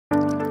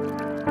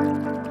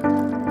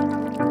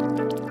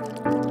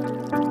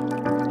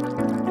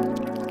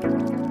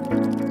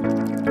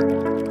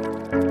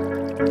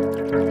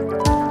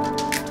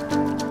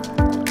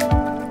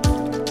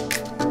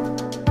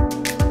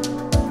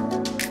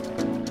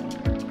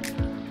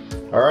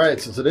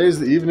Alright, so today's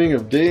the evening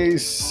of day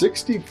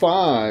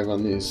 65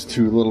 on these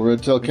two little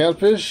red-tailed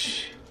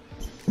catfish.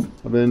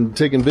 I've been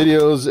taking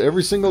videos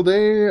every single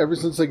day ever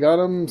since I got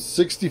them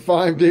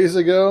 65 days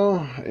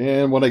ago.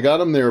 And when I got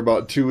them, they were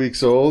about 2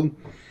 weeks old.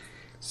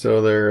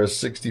 So they're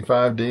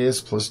 65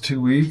 days plus 2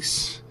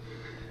 weeks.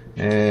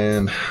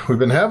 And we've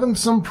been having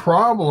some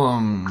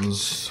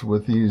problems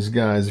with these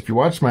guys. If you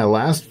watched my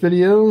last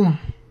video,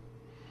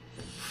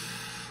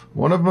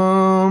 one of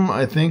them,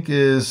 I think,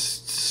 is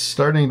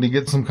starting to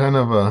get some kind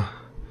of a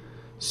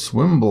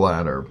swim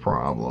bladder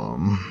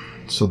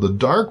problem. So the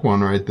dark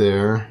one right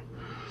there,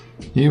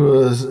 he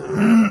was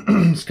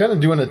he's kind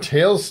of doing a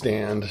tail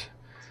stand,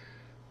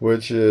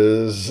 which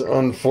is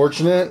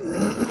unfortunate.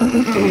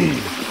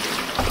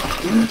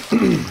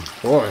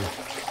 Boy,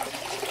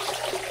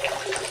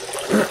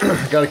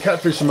 got a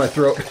catfish in my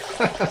throat.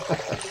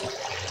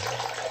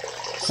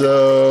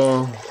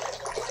 So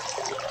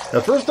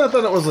at first I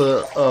thought it was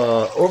a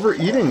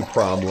overeating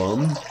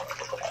problem.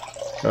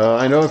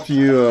 I know if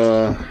you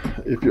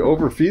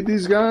overfeed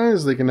these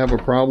guys, they can have a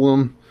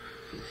problem.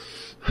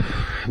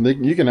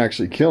 You can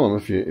actually kill them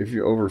if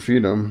you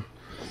overfeed them.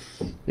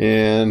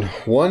 And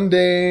one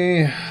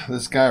day,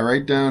 this guy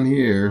right down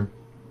here,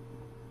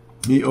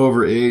 he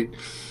overate,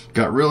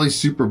 got really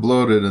super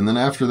bloated, and then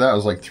after that, it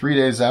was like 3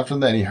 days after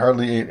that, he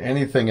hardly ate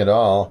anything at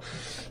all.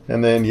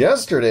 And then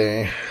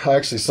yesterday, I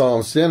actually saw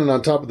him standing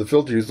on top of the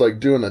filter. He was like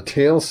doing a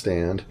tail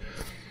stand.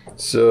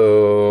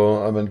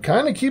 So I've been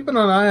kind of keeping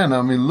an eye on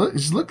him.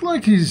 He's looked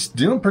like he's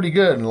doing pretty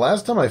good. And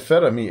last time I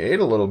fed him, he ate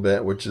a little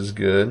bit, which is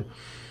good.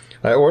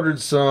 I ordered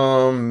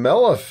some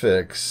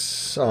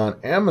Melafix on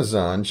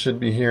Amazon. Should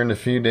be here in a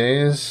few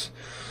days.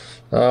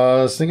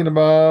 I was thinking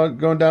about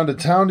going down to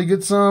town to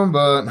get some,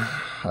 but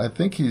I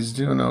think he's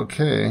doing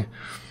okay.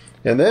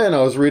 And then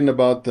I was reading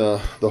about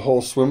the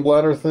whole swim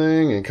bladder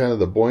thing and kind of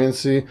the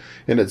buoyancy.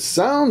 And it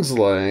sounds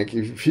like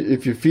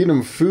if you feed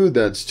them food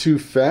that's too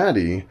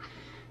fatty,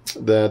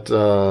 that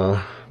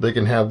they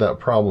can have that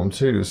problem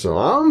too. So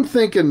I'm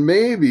thinking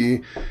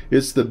maybe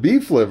it's the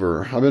beef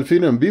liver. I've been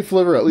feeding them beef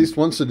liver at least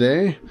once a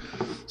day.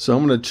 So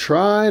I'm going to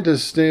try to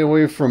stay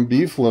away from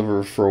beef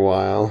liver for a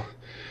while.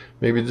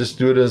 Maybe just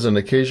do it as an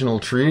occasional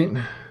treat.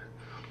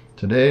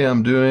 Today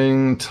I'm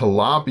doing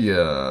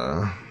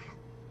tilapia.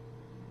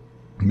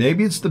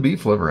 Maybe it's the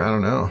beef liver, I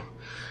don't know.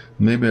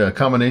 Maybe a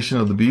combination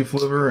of the beef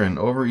liver and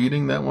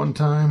overeating that one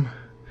time.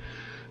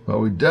 But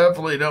we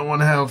definitely don't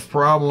want to have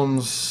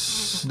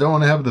problems. Don't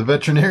want to have the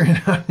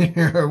veterinarian out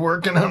here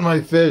working on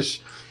my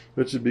fish,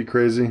 which would be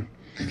crazy.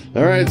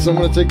 Alright, so I'm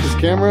going to take this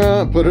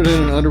camera, put it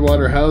in an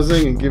underwater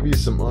housing, and give you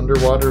some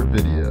underwater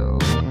video.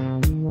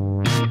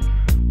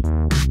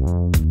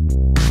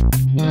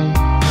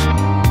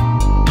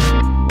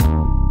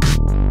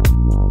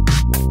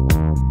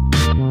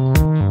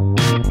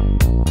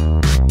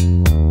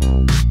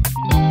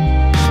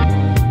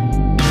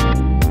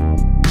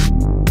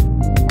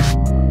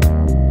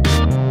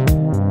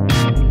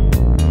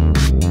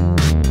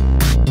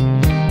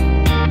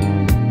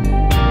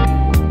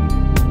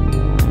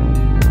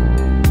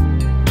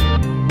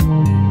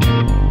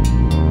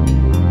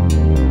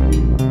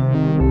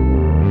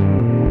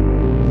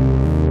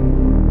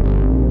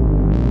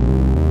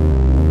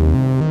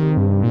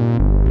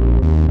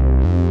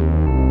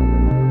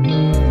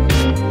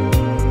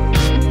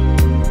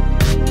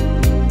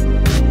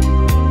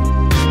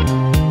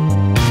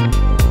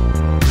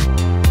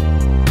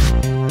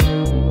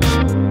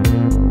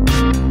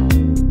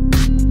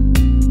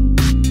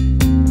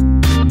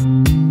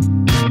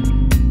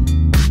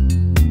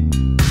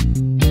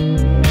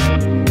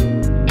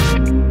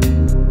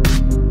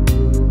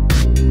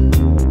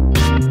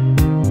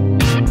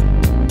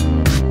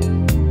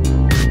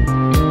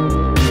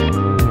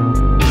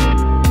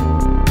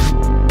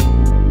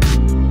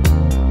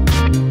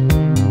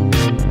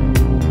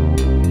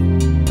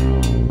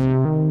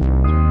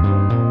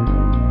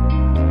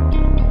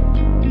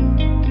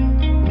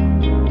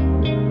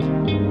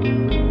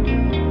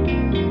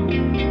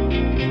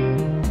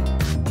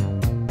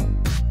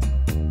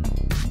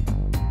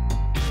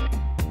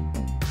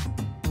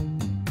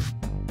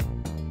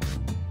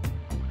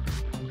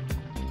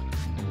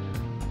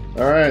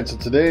 Alright, so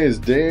today is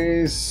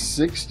day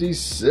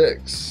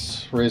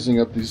 66. Raising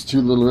up these two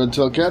little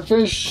red-tailed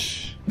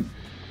catfish.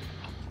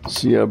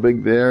 See how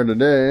big they are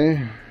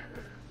today.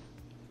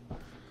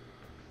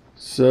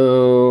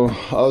 So,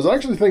 I was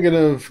actually thinking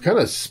of kind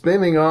of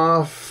spinning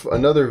off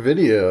another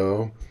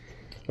video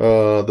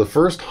the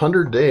first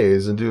 100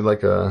 days and do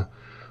like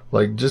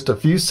just a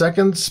few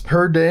seconds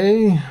per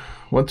day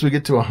once we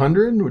get to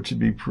 100, which would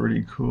be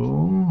pretty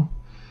cool.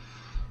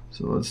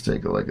 So let's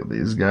take a look at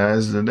these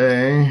guys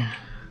today.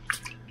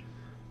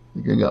 I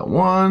think I got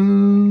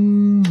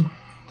one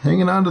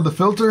hanging onto the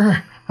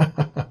filter.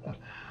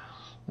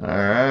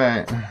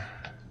 Alright.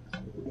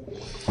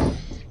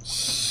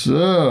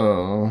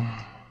 So,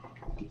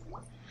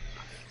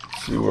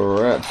 let's see where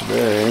we're at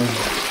today.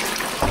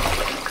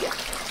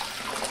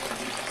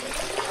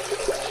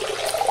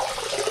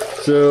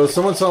 So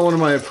someone saw one of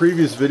my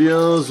previous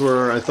videos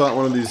where I thought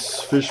one of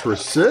these fish were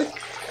sick,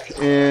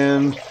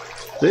 and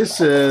they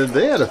said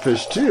they had a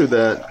fish too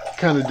that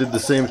kind of did the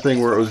same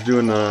thing where it was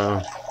doing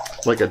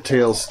like a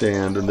tail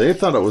stand, and they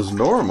thought it was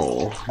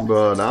normal,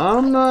 but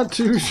I'm not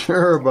too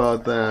sure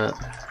about that.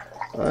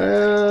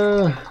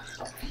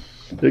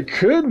 It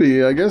could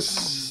be, I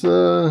guess.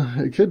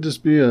 It could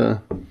just be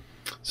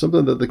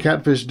something that the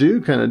catfish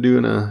do, kind of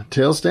doing a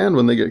tail stand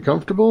when they get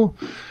comfortable.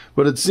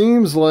 But it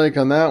seems like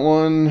on that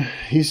one,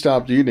 he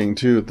stopped eating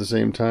too at the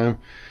same time.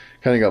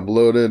 Kind of got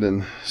bloated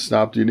and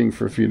stopped eating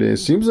for a few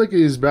days. Seems like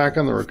he's back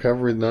on the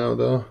recovery now,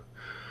 though.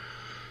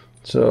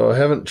 So I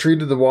haven't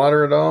treated the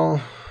water at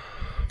all,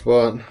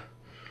 but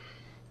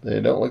they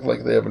don't look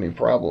like they have any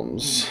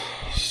problems.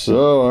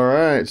 So, all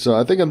right. So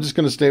I think I'm just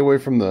going to stay away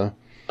from the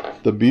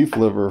beef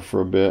liver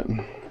for a bit.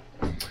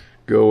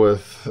 Go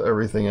with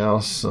everything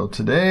else. So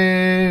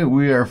today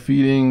we are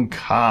feeding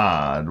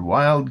cod,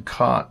 wild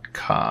caught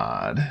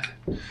cod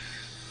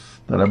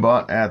that I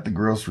bought at the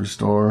grocery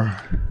store.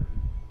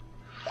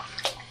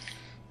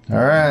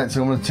 Alright,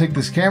 so I'm going to take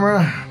this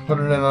camera, put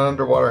it in an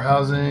underwater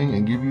housing,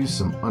 and give you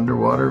some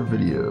underwater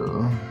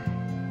video.